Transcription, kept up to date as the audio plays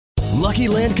Lucky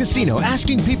Land Casino,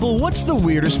 asking people, what's the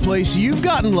weirdest place you've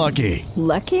gotten lucky?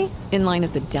 Lucky? In line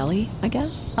at the deli, I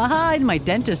guess? Aha, in my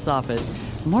dentist's office.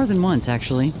 More than once,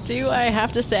 actually. Do I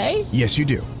have to say? Yes, you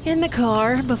do. In the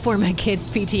car before my kids'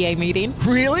 PTA meeting.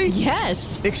 Really?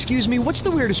 Yes. Excuse me, what's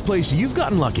the weirdest place you've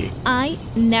gotten lucky? I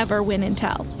never win and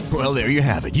tell. Well, there you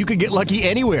have it. You can get lucky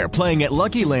anywhere, playing at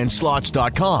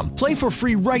LuckyLandSlots.com. Play for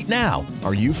free right now.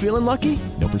 Are you feeling lucky?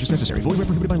 No purchase necessary. Void where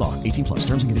prohibited by law. 18 plus.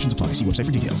 Terms and conditions apply. See website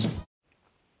for details.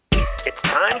 It's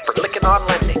time for Licking on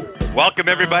Lending. Welcome,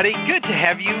 everybody. Good to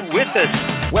have you with us.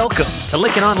 Welcome to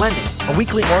Licking on Lending, a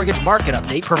weekly mortgage market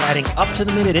update providing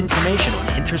up-to-the-minute information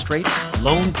on interest rates,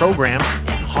 loan programs,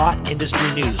 and hot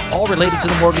industry news, all related to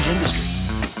the mortgage industry.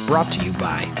 Brought to you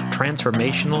by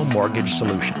Transformational Mortgage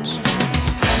Solutions.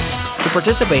 To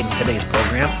participate in today's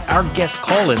program, our guest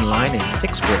call-in line is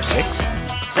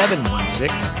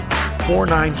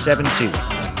 646-716-4972.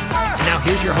 And now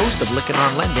here's your host of Licking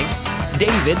on Lending,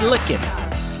 David Lickin.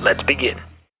 Let's begin.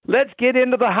 Let's get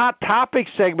into the hot topic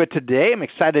segment today. I'm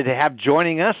excited to have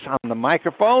joining us on the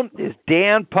microphone is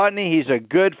Dan Putney. He's a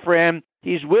good friend.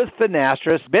 He's with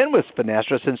Finastra, been with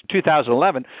Finastra since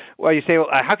 2011. Well, you say, well,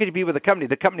 how could you be with the company?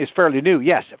 The company is fairly new.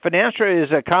 Yes, Finastra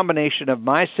is a combination of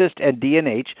MySyst and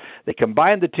D&H. They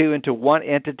combined the two into one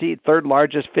entity, third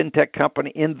largest fintech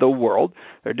company in the world.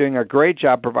 They're doing a great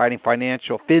job providing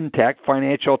financial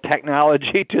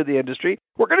technology to the industry.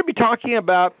 We're going to be talking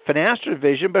about Finastra's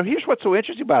vision, but here's what's so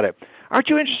interesting about it. Aren't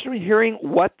you interested in hearing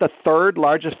what the third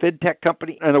largest fintech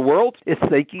company in the world is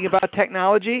thinking about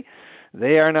technology?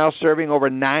 They are now serving over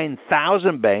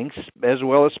 9,000 banks, as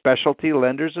well as specialty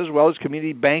lenders, as well as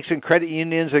community banks and credit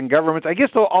unions and governments. I guess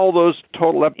all those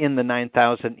total up in the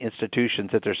 9,000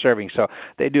 institutions that they're serving. So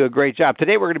they do a great job.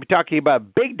 Today we're going to be talking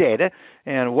about big data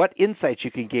and what insights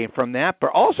you can gain from that.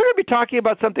 But also going to be talking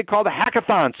about something called a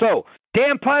hackathon. So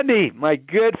Dan Putney, my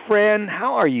good friend,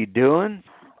 how are you doing?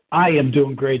 I am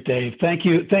doing great, Dave. Thank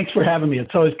you. Thanks for having me.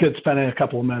 It's always good spending a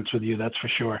couple of minutes with you, that's for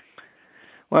sure.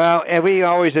 Well, and we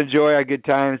always enjoy our good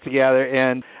times together,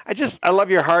 and I love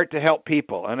your heart to help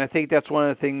people, and I think that's one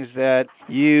of the things that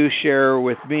you share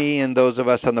with me and those of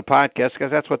us on the podcast, because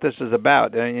that's what this is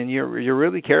about, and you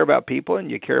really care about people,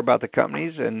 and you care about the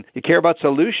companies, and you care about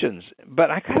solutions.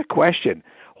 But I got a question.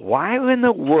 Why in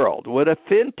the world would a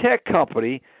fintech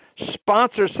company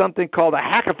sponsor something called a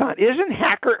hackathon? Isn't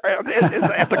at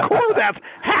the core of that's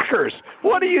hackers?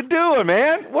 What are you doing,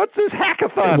 man? What's this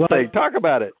hackathon thing? Talk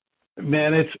about it.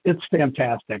 Man, it's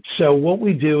fantastic. So what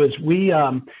we do is we,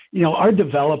 our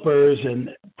developers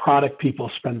and product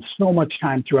people spend so much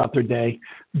time throughout their day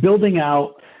building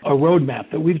out a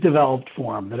roadmap that we've developed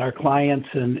for them, that our clients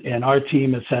and our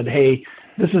team has said, hey,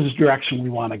 this is the direction we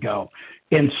want to go.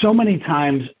 And so many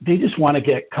times they just want to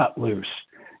get cut loose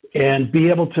and be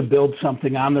able to build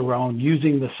something on their own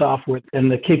using the software and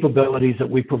the capabilities that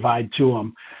we provide to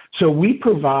them. So we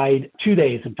provide 2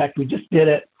 days. In fact, we just did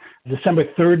it December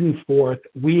 3rd and 4th.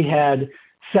 We had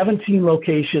 17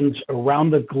 locations around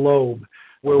the globe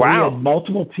where we had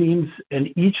multiple teams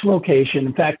in each location.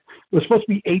 In fact, it was supposed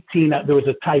to be 18. There was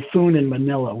a typhoon in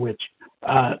Manila, which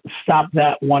stopped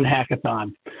that one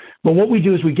hackathon. But what we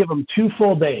do is we give them 2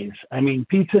 full days. I mean,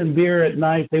 pizza and beer at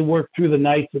night. They work through the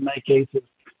nights in many cases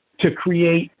to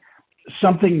create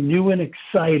something new and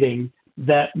exciting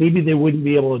that maybe they wouldn't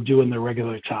be able to do in their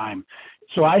regular time.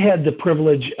 So I had the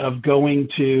privilege of going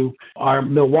to our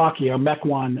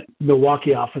Mequon,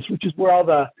 Milwaukee office, which is where all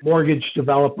the mortgage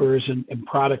developers and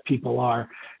product people are,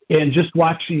 and just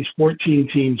watch these 14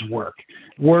 teams work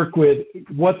with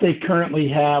what they currently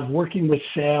have, working with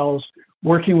sales,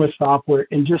 working with software,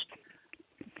 and just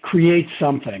create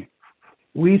something.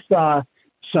 We saw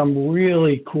some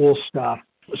really cool stuff.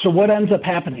 So what ends up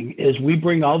happening is we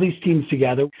bring all these teams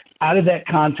together. Out of that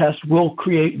contest, we'll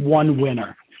create one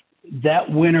winner.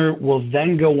 That winner will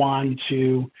then go on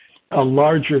to a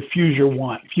larger Fusion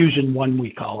One,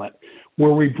 we call it,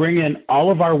 where we bring in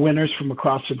all of our winners from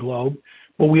across the globe,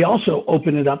 but we also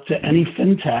open it up to any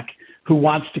fintech who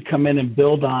wants to come in and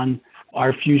build on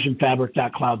our Fusion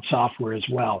Fabric.cloud software as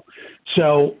well.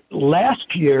 So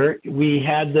last year, we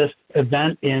had this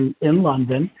event in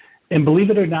London, and believe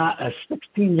it or not, a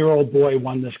 16-year-old boy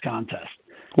won this contest.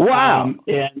 Wow.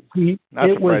 And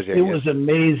it was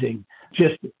amazing.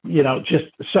 Just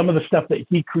some of the stuff that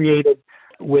he created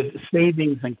with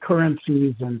savings and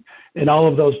currencies and all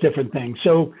of those different things.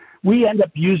 So we end up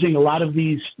using a lot of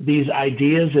these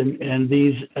ideas and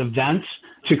these events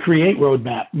to create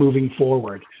roadmap moving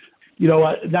forward.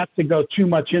 Not to go too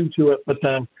much into it, but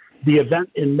the event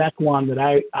in Mequon that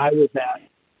I was at,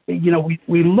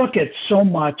 we look at so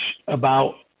much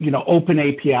about open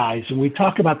APIs, and we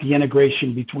talk about the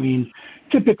integration between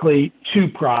typically two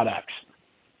products.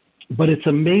 But it's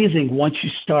amazing once you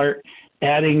start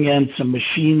adding in some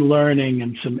machine learning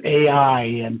and some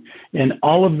AI and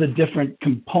all of the different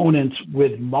components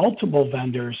with multiple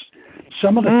vendors,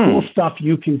 some of the cool stuff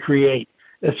you can create,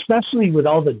 especially with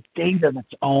all the data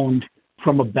that's owned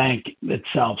from a bank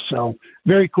itself. So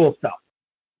very cool stuff.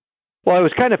 Well, it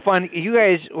was kind of fun. You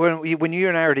guys, when you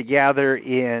and I were together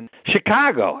in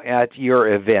Chicago at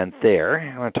your event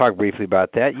there, I want to talk briefly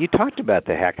about that. You talked about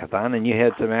the hackathon, and you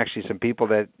had some people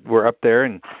that were up there,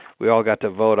 and we all got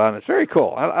to vote on it. It's very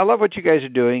cool. I love what you guys are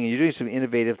doing, and you're doing some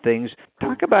innovative things.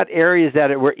 Talk about areas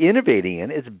that we're innovating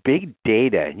in. It's big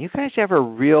data, and you guys have a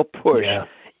real push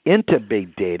into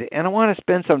big data, and I want to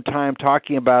spend some time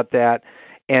talking about that.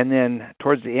 And then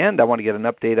towards the end, I want to get an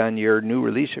update on your new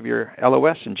release of your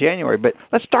LOS in January. But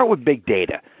let's start with big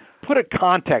data. Put a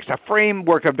context, a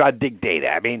framework about big data.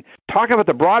 I mean, talk about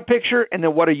the broad picture, and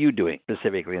then what are you doing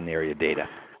specifically in the area of data?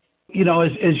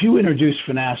 As you introduced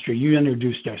Finastra, you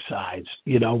introduced our size.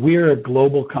 We're a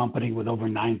global company with over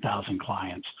 9,000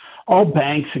 clients, all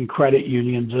banks and credit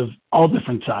unions of all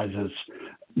different sizes.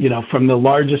 From the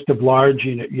largest of large,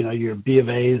 your B of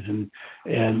A's and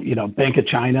Bank of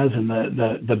China's and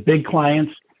the big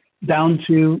clients down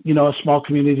to, a small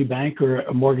community bank or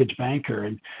a mortgage banker.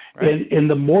 And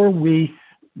the more we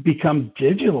become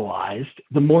digitalized,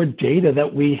 the more data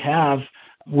that we have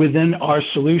within our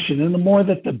solution and the more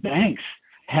that the banks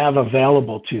have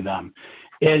available to them.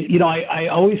 And, I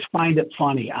always find it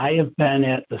funny. I have been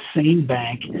at the same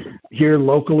bank here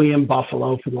locally in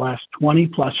Buffalo for the last 20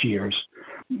 plus years.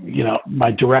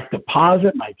 My direct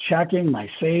deposit, my checking, my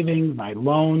savings, my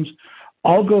loans,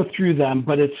 all go through them.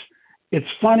 But it's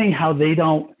funny how they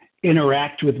don't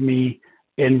interact with me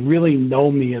and really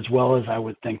know me as well as I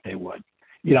would think they would.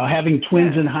 Having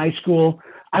twins in high school,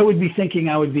 I would be thinking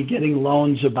I would be getting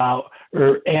loans about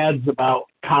or ads about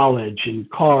college and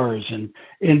cars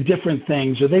and different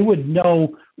things, or they would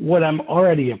know what I'm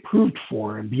already approved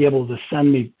for and be able to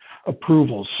send me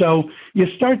approvals. So you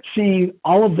start seeing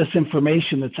all of this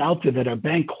information that's out there that our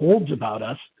bank holds about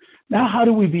us. Now, how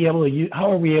are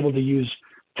we able to use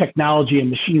technology and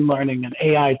machine learning and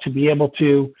AI to be able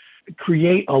to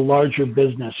create a larger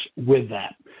business with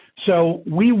that? So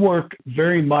we work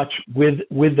very much with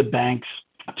the banks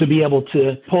to be able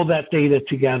to pull that data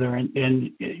together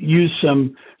and use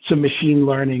some machine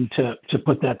learning to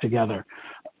put that together.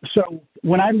 So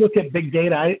when I look at big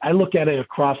data, I look at it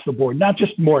across the board, not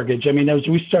just mortgage. I mean, as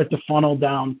we start to funnel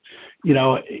down,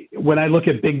 when I look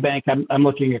at big bank, I'm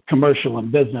looking at commercial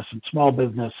and business and small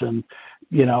business and,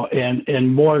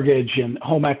 and mortgage and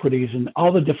home equities and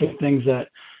all the different things that,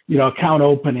 account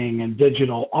opening and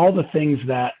digital, all the things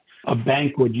that a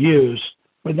bank would use.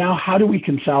 But now how do we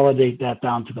consolidate that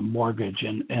down to the mortgage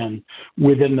and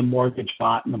within the mortgage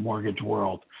bot and the mortgage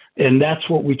world? And that's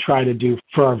what we try to do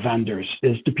for our vendors,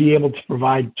 is to be able to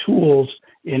provide tools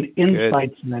and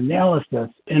insights and analysis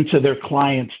into their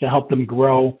clients to help them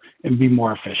grow and be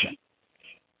more efficient.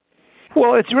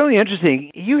 Well, it's really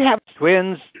interesting. You have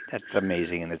twins. That's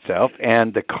amazing in itself.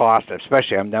 And the cost,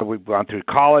 especially, now we've gone through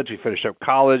college. We finished up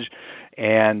college.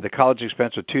 And the college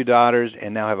expense with 2 daughters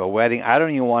and now have a wedding. I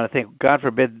don't even want to think, God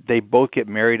forbid, they both get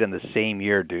married in the same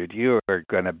year, dude. You are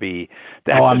going to be...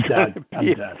 I'm dead.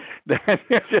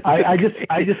 I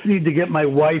just need to get my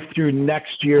wife through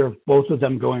next year of both of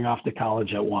them going off to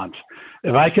college at once.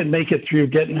 If I can make it through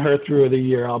getting her through the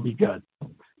year, I'll be good.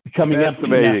 Becoming empty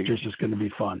nesters is going to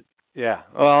be fun. Yeah,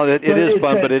 well, it is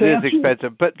fun, but it is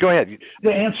expensive. But go ahead. To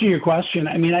answer your question,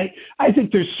 I mean, I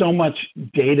think there's so much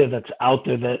data that's out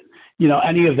there that,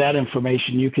 any of that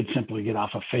information you could simply get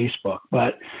off of Facebook.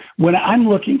 But when I'm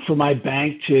looking for my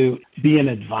bank to be an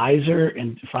advisor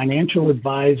and financial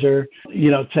advisor,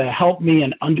 to help me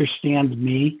and understand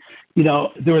me,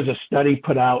 there was a study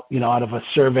put out, out of a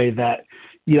survey that,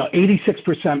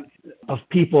 86% of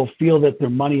people feel that their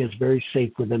money is very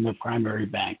safe within their primary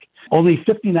bank. Only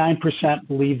 59%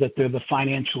 believe that they're the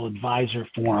financial advisor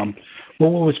for them. But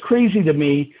what was crazy to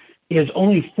me is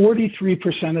only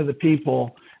 43% of the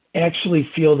people actually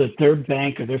feel that their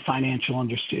bank or their financial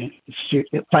institution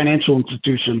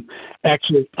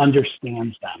actually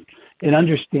understands them and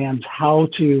understands how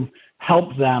to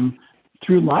help them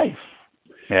through life.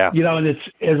 Yeah. And it's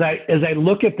as I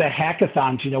look at the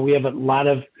hackathons, we have a lot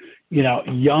of,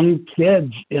 young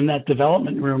kids in that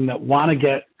development room that want to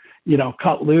get,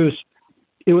 cut loose.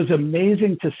 It was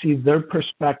amazing to see their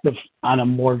perspective on a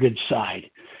mortgage side.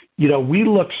 We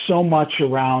look so much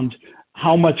around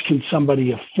how much can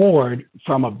somebody afford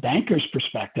from a banker's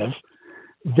perspective,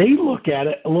 they look at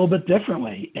it a little bit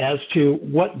differently as to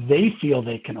what they feel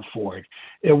they can afford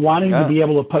and wanting to be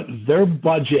able to put their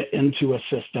budget into a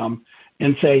system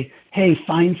and say, hey,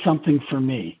 find something for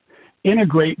me.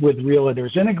 Integrate with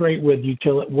realtors, integrate with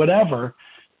utility, whatever,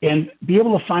 and be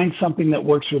able to find something that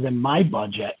works within my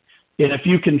budget. And if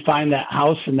you can find that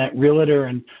house and that realtor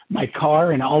and my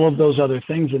car and all of those other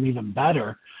things, and even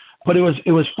better. But it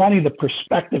was funny, the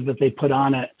perspective that they put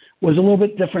on it was a little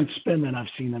bit different spin than I've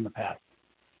seen in the past.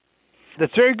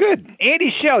 That's very good.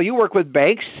 Andy Schell, you work with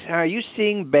banks. Are you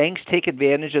seeing banks take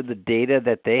advantage of the data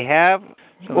that they have?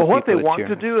 Well, what they want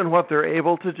to do and what they're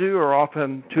able to do are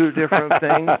often two different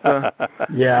things.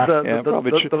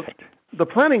 The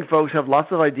planning folks have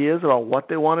lots of ideas about what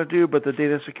they want to do, but the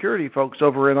data security folks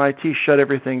over in IT shut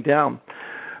everything down.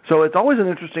 So it's always an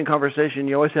interesting conversation.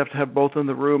 You always have to have both in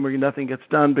the room or nothing gets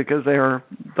done because they are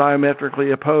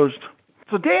diametrically opposed.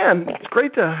 So, Dan, it's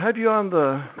great to have you on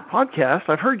the podcast.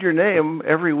 I've heard your name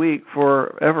every week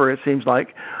forever, it seems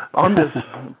like, on this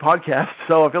podcast,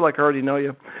 so I feel like I already know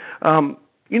you. So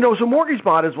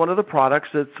MortgageBot is one of the products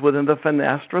that's within the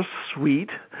Finastra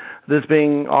suite that's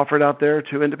being offered out there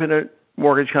to independent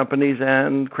mortgage companies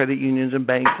and credit unions and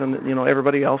banks and,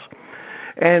 everybody else.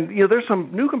 And, there's some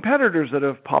new competitors that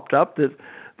have popped up that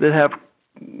have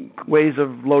ways of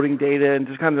loading data and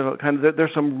just kind of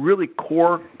there's some really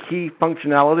core key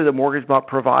functionality that MortgageBot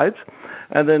provides.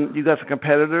 And then you've got some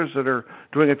competitors that are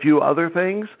doing a few other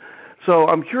things. So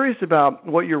I'm curious about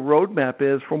what your roadmap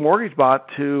is for MortgageBot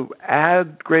to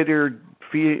add greater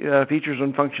features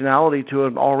and functionality to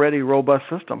an already robust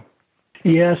system.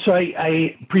 Yeah, so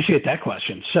I appreciate that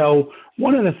question. So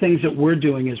one of the things that we're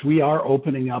doing is we are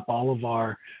opening up all of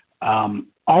our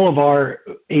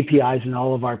APIs and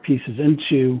all of our pieces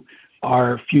into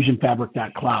our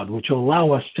FusionFabric.cloud, which will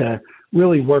allow us to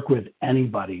really work with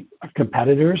anybody, our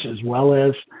competitors, as well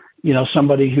as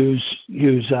somebody who's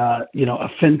a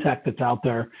fintech that's out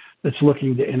there that's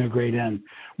looking to integrate in.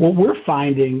 What we're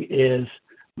finding is,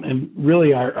 and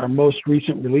really our most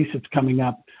recent release that's coming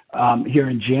up here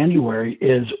in January,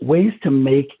 is ways to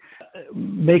make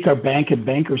our bank and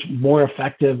bankers more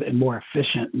effective and more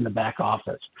efficient in the back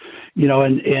office.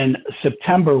 In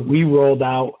September, we rolled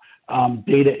out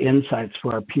data insights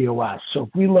for our POS. So if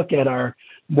we look at our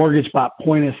MortgageBot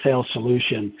point of sale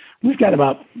solution, we've got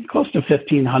about close to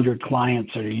 1,500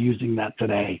 clients that are using that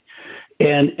today.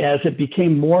 And as it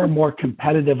became more and more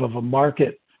competitive of a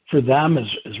market for them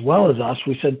as well as us,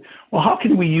 we said, well, how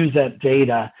can we use that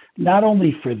data not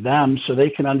only for them so they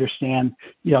can understand,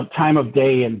 time of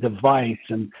day and device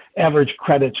and average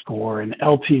credit score and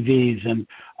LTVs and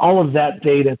all of that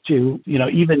data to,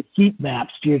 even heat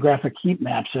maps, geographic heat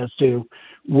maps as to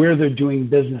where they're doing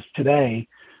business today.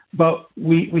 But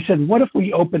we said, what if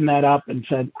we open that up and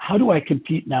said, how do I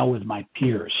compete now with my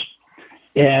peers?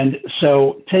 And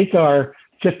so take our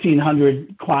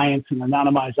 1,500 clients and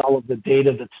anonymize all of the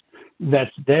data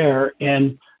that's there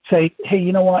and say, hey,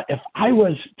 you know what? If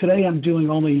today I'm doing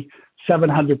only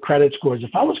 700 credit scores.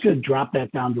 If I was going to drop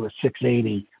that down to a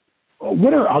 680,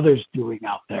 what are others doing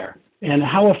out there? And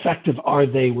how effective are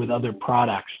they with other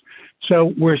products?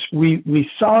 So we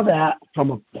saw that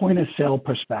from a point of sale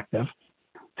perspective,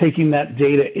 taking that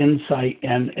data insight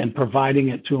and providing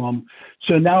it to them.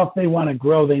 So now if they want to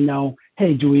grow, they know,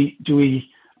 hey, do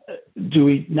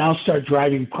we now start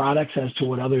driving products as to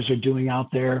what others are doing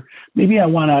out there? Maybe I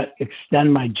want to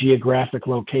extend my geographic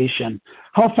location.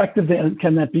 How effective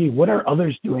can that be? What are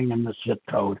others doing in this zip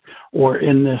code or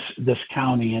in this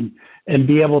county? And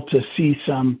be able to see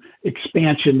some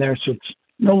expansion there so it's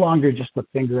no longer just a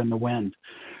finger in the wind.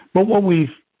 But what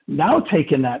we've now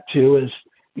taken that to is,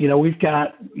 we've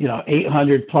got,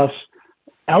 800 plus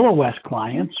LOS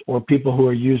clients or people who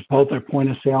are used both our point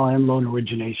of sale and loan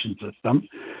origination system.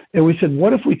 And we said,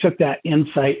 what if we took that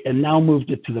insight and now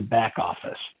moved it to the back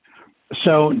office?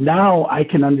 So now I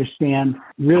can understand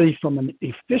really from an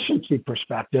efficiency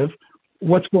perspective,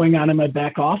 what's going on in my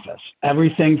back office.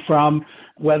 Everything from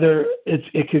whether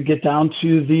it could get down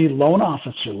to the loan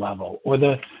officer level or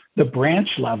the branch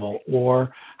level,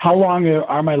 or how long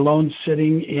are my loans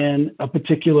sitting in a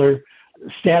particular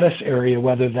status area,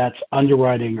 whether that's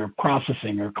underwriting or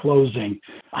processing or closing.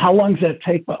 How long does that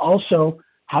take? But also,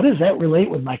 how does that relate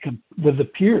with the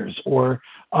peers or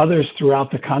others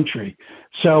throughout the country?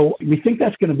 So we think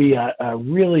that's going to be a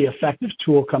really effective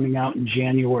tool coming out in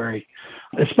January,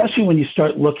 especially when you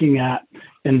start looking at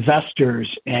investors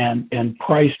and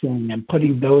pricing and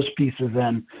putting those pieces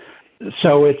in.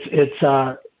 So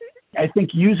it's I think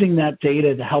using that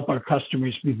data to help our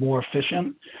customers be more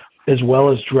efficient, as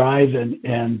well as drive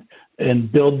and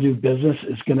build new business,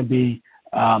 is going to be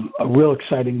a real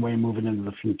exciting way moving into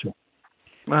the future.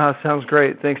 Sounds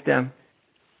great. Thanks, Dan.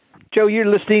 Joe, you're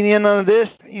listening in on this.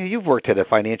 You've worked at a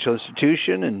financial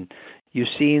institution, and you've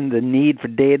seen the need for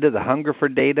data, the hunger for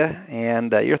data,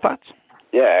 and your thoughts?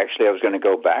 Yeah, actually, I was going to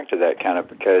go back to that kind of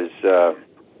because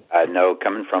I know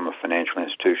coming from a financial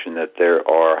institution that there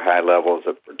are high levels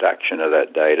of protection of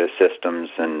that data, systems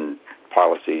and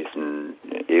policies and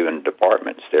even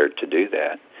departments there to do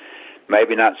that.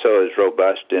 Maybe not so as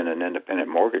robust in an independent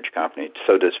mortgage company.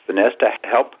 So does Finastra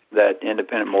help that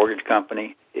independent mortgage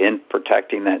company in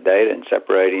protecting that data and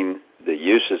separating the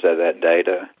uses of that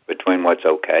data between what's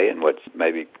okay and what's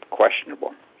maybe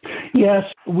questionable? Yes,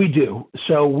 we do.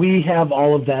 So we have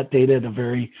all of that data in a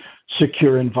very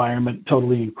secure environment,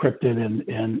 totally encrypted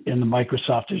in the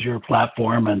Microsoft Azure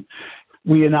platform, and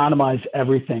we anonymize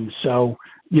everything. So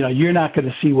you're not going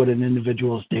to see what an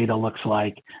individual's data looks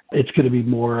like. It's going to be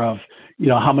more of,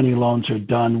 how many loans are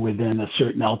done within a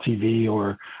certain LTV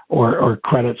or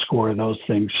credit score, those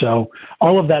things. So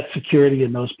all of that security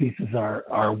and those pieces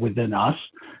are within us.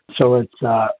 So it's,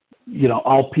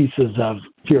 all pieces of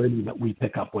security that we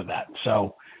pick up with that.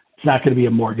 So it's not going to be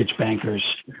a mortgage banker's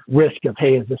risk of,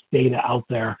 hey, is this data out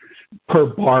there per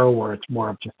borrower? It's more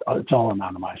of just, it's all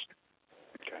anonymized.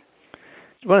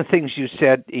 One of the things you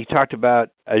said, you talked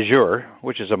about Azure,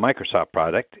 which is a Microsoft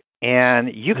product,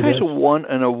 and you guys won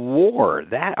an award.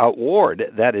 That award,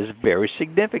 that is very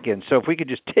significant. So if we could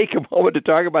just take a moment to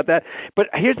talk about that. But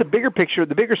here's the bigger picture.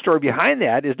 The bigger story behind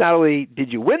that is not only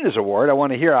did you win this award, I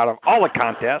want to hear out of all the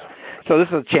contests. So this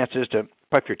is a chance just to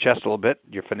puff your chest a little bit,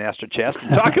 your Finastra chest,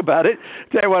 and talk about it,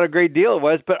 tell you what a great deal it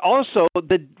was. But also,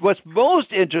 what's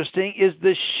most interesting is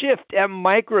the shift at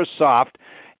Microsoft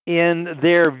in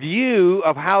their view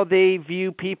of how they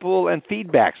view people and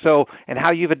feedback. So, and how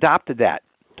you've adopted that.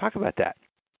 Talk about that.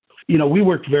 We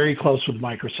worked very close with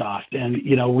Microsoft, and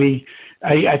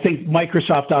I think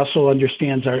Microsoft also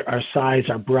understands our size,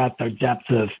 our breadth, our depth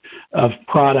of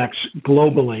products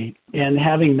globally, and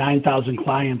having 9,000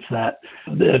 clients that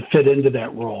fit into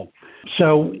that role.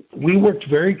 So we worked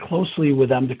very closely with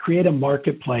them to create a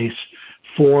marketplace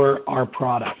for our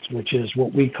products, which is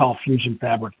what we call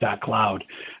FusionFabric.cloud.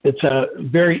 It's a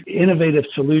very innovative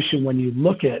solution when you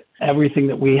look at everything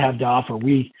that we have to offer.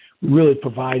 We really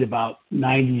provide about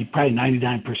 99%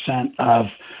 of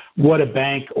what a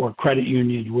bank or credit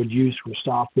union would use for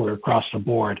software across the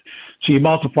board. So you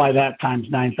multiply that times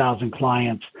 9,000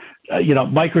 clients.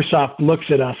 Microsoft looks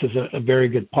at us as a very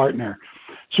good partner.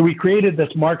 So we created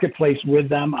this marketplace with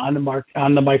them on the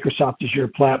Microsoft Azure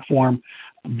platform.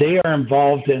 They are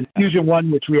involved in Fusion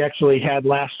One, which we actually had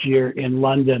last year in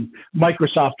London.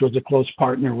 Microsoft was a close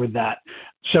partner with that.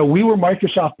 So we were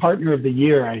Microsoft Partner of the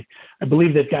Year. I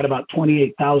believe they've got about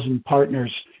 28,000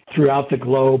 partners throughout the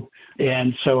globe.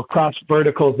 And so across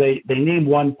verticals, they name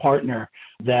one partner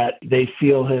that they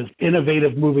feel is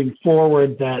innovative moving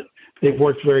forward, that they've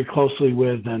worked very closely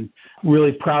with, and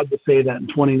really proud to say that in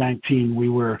 2019, we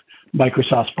were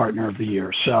Microsoft's Partner of the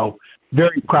Year. So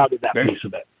very proud of that piece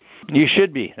of it. You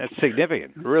should be. That's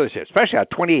significant. Really, especially at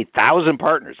 28,000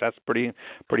 partners. That's pretty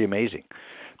amazing.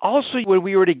 Also, when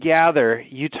we were together,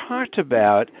 you talked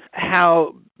about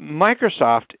how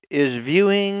Microsoft is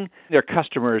viewing their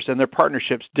customers and their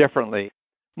partnerships differently.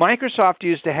 Microsoft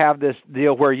used to have this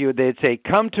deal where they'd say,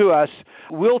 come to us,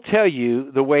 we'll tell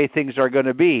you the way things are going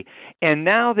to be. And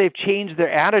now they've changed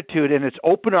their attitude, and it's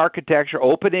open architecture,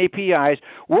 open APIs.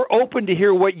 We're open to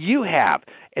hear what you have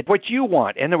and what you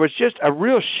want. And there was just a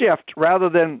real shift rather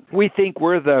than we think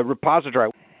we're the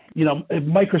repository.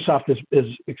 Microsoft is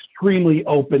extremely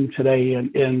open today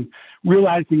in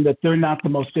realizing that they're not the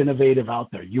most innovative out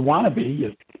there. You want to be.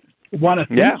 You want to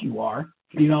think you are.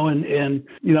 And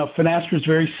Finastra is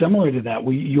very similar to that.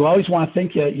 You always want to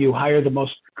think that you hire the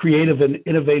most creative and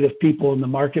innovative people in the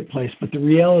marketplace, but the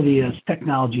reality is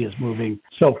technology is moving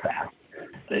so fast.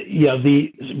 The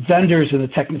vendors and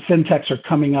the fintechs are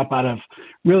coming up out of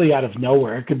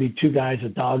nowhere. It could be two guys, a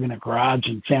dog in a garage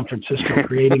in San Francisco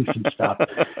creating some stuff.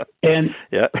 And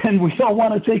we all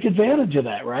want to take advantage of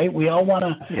that, right? We all want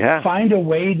to find a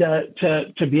way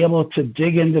to be able to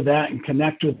dig into that and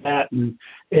connect with that and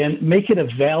make it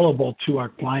available to our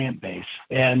client base.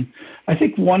 And I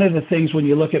think one of the things when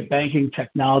you look at banking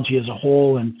technology as a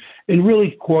whole and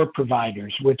really core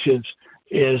providers, which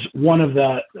is one of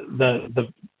the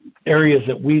areas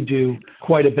that we do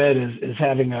quite a bit is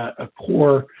having a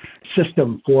core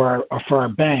system for our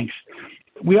banks.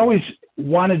 We always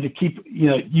wanted to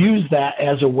use that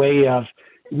as a way of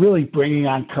really bringing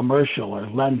on commercial or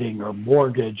lending or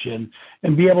mortgage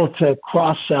and be able to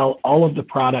cross-sell all of the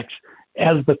products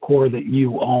as the core that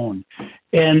you own.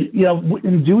 And,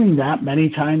 in doing that, many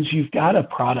times you've got a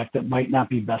product that might not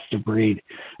be best of breed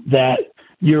that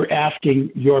you're asking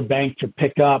your bank to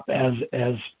pick up as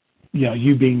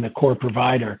you being the core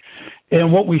provider.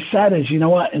 And what we said is, you know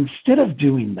what, instead of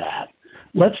doing that,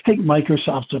 let's take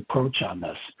Microsoft's approach on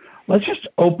this. Let's just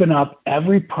open up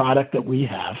every product that we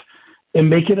have and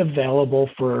make it available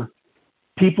for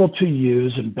people to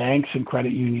use, and banks and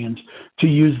credit unions to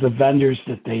use the vendors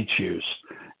that they choose.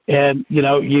 And,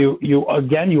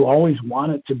 you always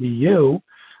want it to be you,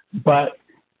 but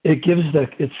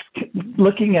it's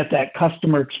looking at that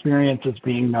customer experience as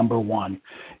being number one.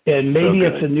 And maybe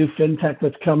it's a new fintech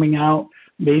that's coming out.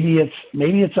 Maybe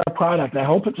it's our product. I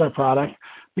hope it's our product.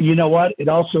 But you know what? It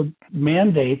also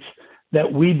mandates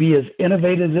that we be as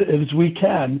innovative as we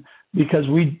can, because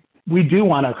we do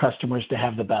want our customers to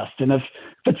have the best. And if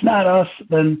it's not us,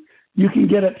 then you can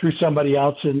get it through somebody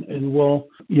else, and we'll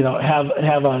have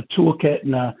a toolkit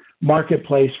and a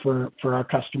marketplace for our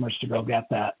customers to go get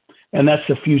that. And that's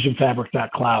the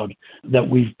FusionFabric.cloud that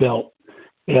we've built.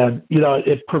 And,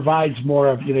 it provides more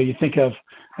of, you think of,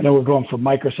 I know we're going from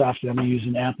Microsoft, and I'm going to use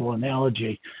an Apple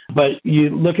analogy, but you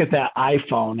look at that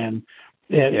iPhone, and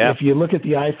if you look at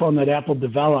the iPhone that Apple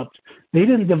developed, they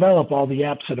didn't develop all the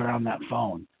apps that are on that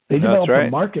phone. They developed a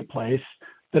marketplace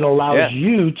that allows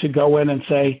you to go in and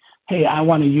say, hey, I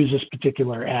want to use this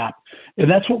particular app.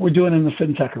 And that's what we're doing in the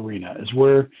fintech arena, is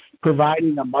we're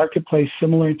providing a marketplace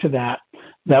similar to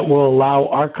that will allow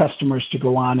our customers to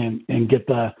go on and get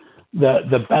the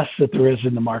best that there is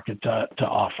in the market to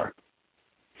offer.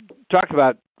 Talk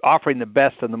about offering the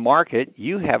best in the market.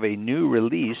 You have a new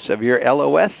release of your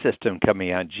LOS system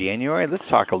coming out in January. Let's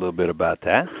talk a little bit about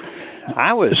that.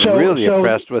 I was really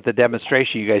impressed with the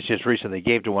demonstration you guys just recently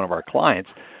gave to one of our clients.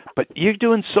 But you're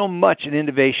doing so much in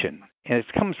innovation, and it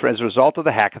comes as a result of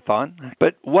the hackathon.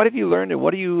 But what have you learned, and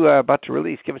what are you about to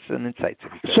release? Give us some insights.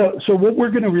 So what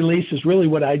we're going to release is really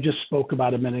what I just spoke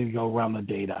about a minute ago around the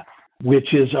data,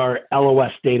 which is our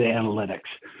LOS data analytics.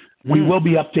 We will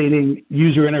be updating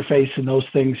user interface and those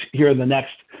things here in the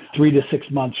next 3 to 6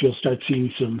 months. You'll start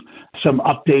seeing some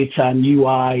updates on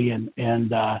UI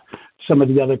and some of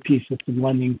the other pieces, some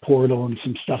lending portal and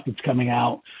some stuff that's coming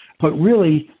out. But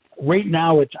really, right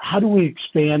now, it's how do we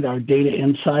expand our data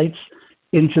insights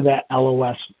into that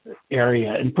LOS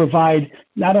area and provide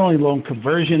not only loan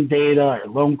conversion data or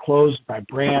loan closed by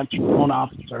branch or loan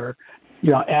officer,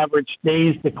 average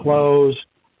days to close,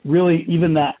 really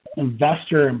even that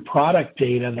investor and product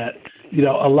data that,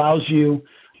 allows you,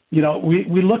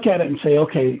 we look at it and say,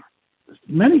 okay,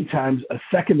 many times a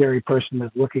secondary person is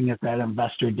looking at that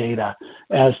investor data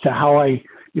as to how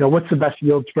what's the best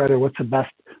yield spread or what's the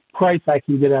best price I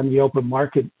can get on the open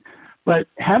market. But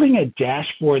having a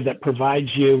dashboard that provides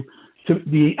you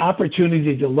the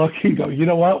opportunity to look and go, you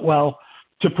know what, well,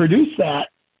 to produce that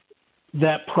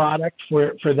product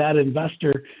for that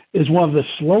investor is one of the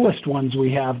slowest ones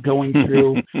we have going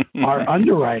through our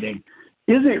underwriting.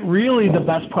 Is it really the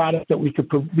best product that we could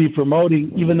be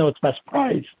promoting, even though it's best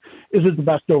price? Is it the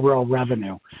best overall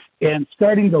revenue? And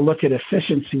starting to look at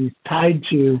efficiencies tied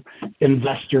to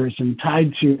investors and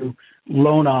tied to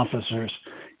loan officers.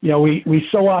 We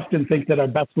so often think that our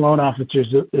best loan officers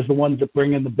is the ones that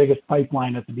bring in the biggest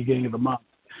pipeline at the beginning of the month.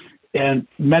 And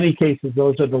in many cases,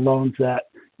 those are the loans that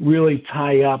really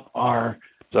tie up our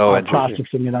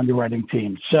processing and underwriting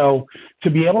teams. So to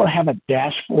be able to have a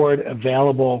dashboard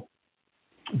available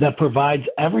that provides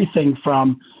everything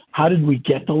from how did we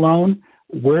get the loan,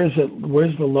 where's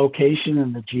the location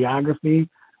and the geography,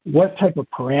 what type of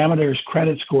parameters,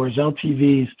 credit scores,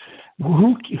 LTVs,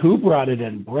 who brought it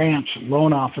in, branch,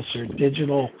 loan officer,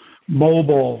 digital,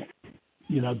 mobile,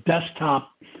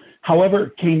 desktop, however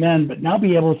it came in, but now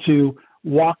be able to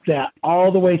walk that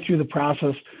all the way through the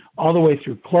process, all the way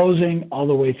through closing, all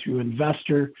the way through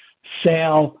investor,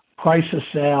 sale, price of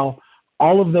sale,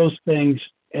 all of those things,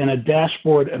 and a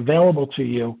dashboard available to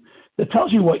you that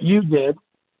tells you what you did,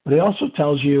 but it also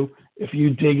tells you, if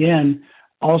you dig in,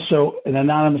 also an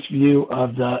anonymous view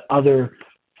of the other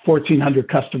 1,400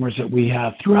 customers that we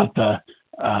have throughout the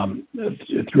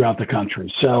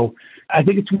country. So I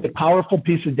think it's a powerful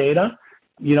piece of data.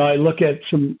 I look at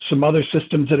some other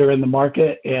systems that are in the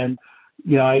market, and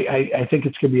I think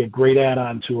it's going to be a great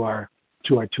add-on to our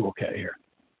toolkit here.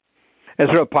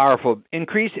 It's real powerful.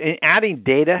 Increase in adding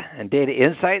data and data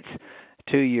insights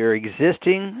to your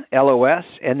existing LOS,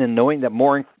 and then knowing that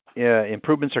more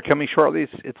improvements are coming shortly.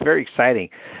 It's very exciting.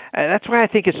 And that's why I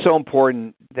think it's so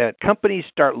important that companies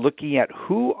start looking at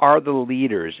who are the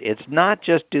leaders. It's not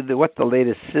just what's the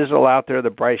latest sizzle out there, the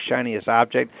brightest, shiniest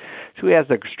object. It's who has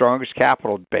the strongest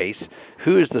capital base,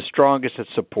 who is the strongest at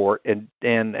support,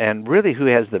 and really who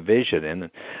has the vision. And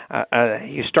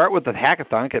you start with the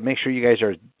hackathon to make sure you guys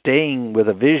are staying with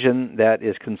a vision that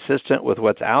is consistent with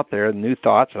what's out there, new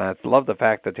thoughts. And I love the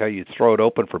fact that how you throw it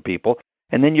open for people.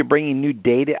 And then you're bringing new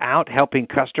data out, helping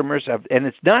customers. And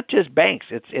it's not just banks.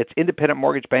 It's independent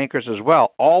mortgage bankers as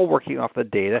well, all working off the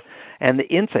data and the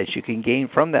insights you can gain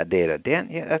from that data. Dan,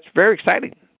 yeah, that's very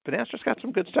exciting. Finastra's got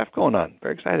some good stuff going on.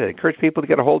 Very excited. I encourage people to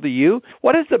get a hold of you.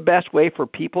 What is the best way for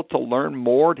people to learn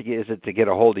more? Is it to get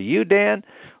a hold of you, Dan,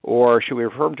 or should we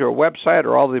refer them to a website,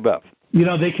 or all of the above?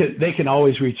 They can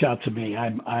always reach out to me.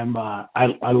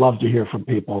 I love to hear from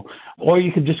people. Or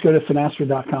you can just go to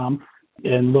finastra.com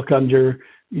and look under,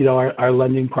 our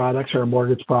lending products, our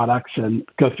mortgage products, and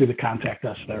go through the contact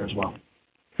us there as well.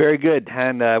 Very good.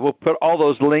 And we'll put all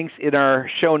those links in our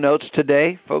show notes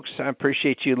today. Folks, I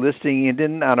appreciate you listening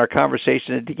in on our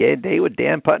conversation today with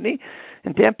Dan Putney.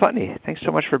 And Dan Putney, thanks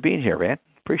so much for being here, man.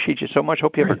 Appreciate you so much.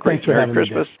 Hope you have a great Merry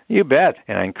Christmas. You bet.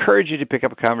 And I encourage you to pick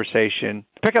up a conversation,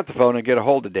 pick up the phone and get a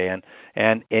hold of Dan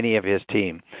and any of his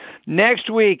team. Next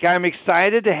week, I'm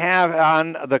excited to have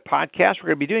on the podcast, we're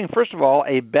going to be doing, first of all,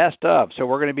 a best of. So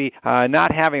we're going to be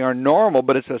not having our normal,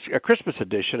 but it's a Christmas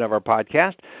edition of our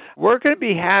podcast. We're going to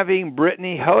be having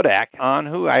Brittany Hodak on,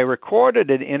 who I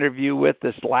recorded an interview with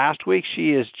this last week.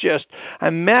 She is I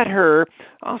met her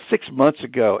 6 months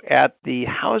ago at the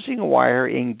Housing Wire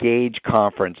Engage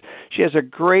conference. She has a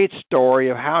great story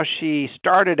of how she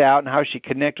started out and how she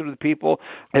connected with people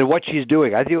and what she's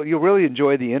doing. I think you'll really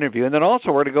enjoy the interview. And then also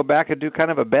we're going to go back and do kind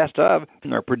of a best of.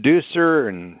 Our producer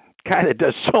and guy that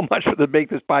does so much to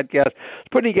make this podcast,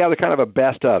 putting together kind of a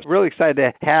best of. Really excited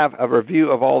to have a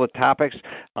review of all the topics.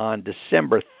 On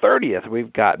December 30th,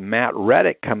 we've got Matt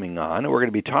Reddick coming on. We're going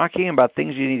to be talking about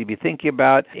things you need to be thinking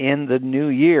about in the new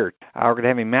year. We're going to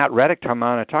have Matt Reddick come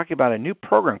on and talking about a new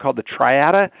program called the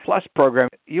Triada Plus program.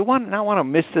 You not want to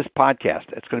miss this podcast.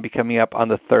 It's going to be coming up on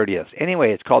the 30th.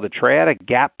 Anyway, it's called the Triada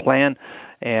Gap Plan.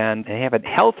 And they have a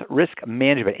health risk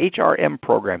management, HRM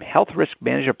program, health risk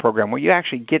management program, where you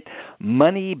actually get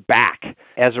money back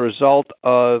as a result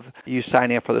of you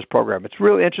signing up for this program. It's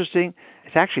really interesting.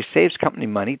 It actually saves company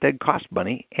money, doesn't cost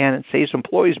money, and it saves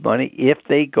employees money if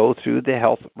they go through the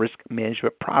health risk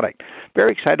management product.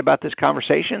 Very excited about this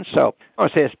conversation. So I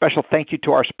want to say a special thank you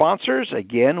to our sponsors.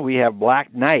 Again, we have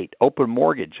Black Knight, Open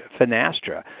Mortgage,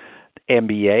 Finastra,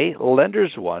 MBA,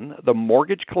 Lenders One, the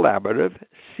Mortgage Collaborative,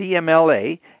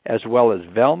 CMLA, as well as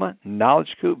Velma,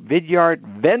 Knowledge Coop, Vidyard,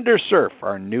 VendorSurf,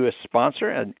 our newest sponsor,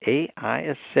 and AI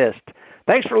Assist.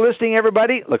 Thanks for listening,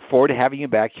 everybody. Look forward to having you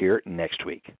back here next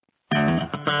week.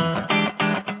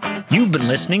 You've been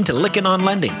listening to Lykken on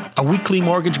Lending, a weekly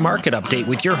mortgage market update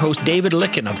with your host David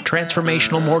Lykken of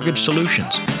Transformational Mortgage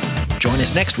Solutions. Join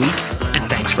us next week, and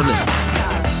thanks for listening.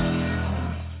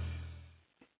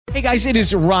 Hey guys, it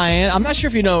is Ryan. I'm not sure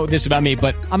if you know this about me,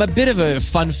 but I'm a bit of a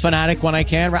fun fanatic when I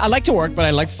can. I like to work, but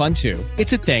I like fun too.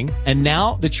 It's a thing. And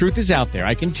now the truth is out there.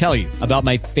 I can tell you about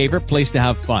my favorite place to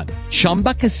have fun.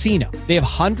 Chumba Casino. They have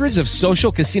hundreds of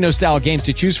social casino style games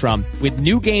to choose from with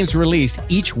new games released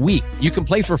each week. You can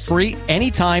play for free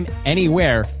anytime,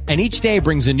 anywhere. And each day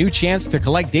brings a new chance to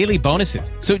collect daily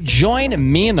bonuses. So join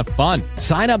me in the fun.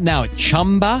 Sign up now at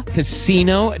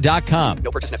ChumbaCasino.com.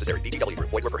 No purchase necessary. VGW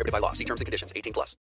Group. Void where prohibited by law. See terms and conditions. 18+.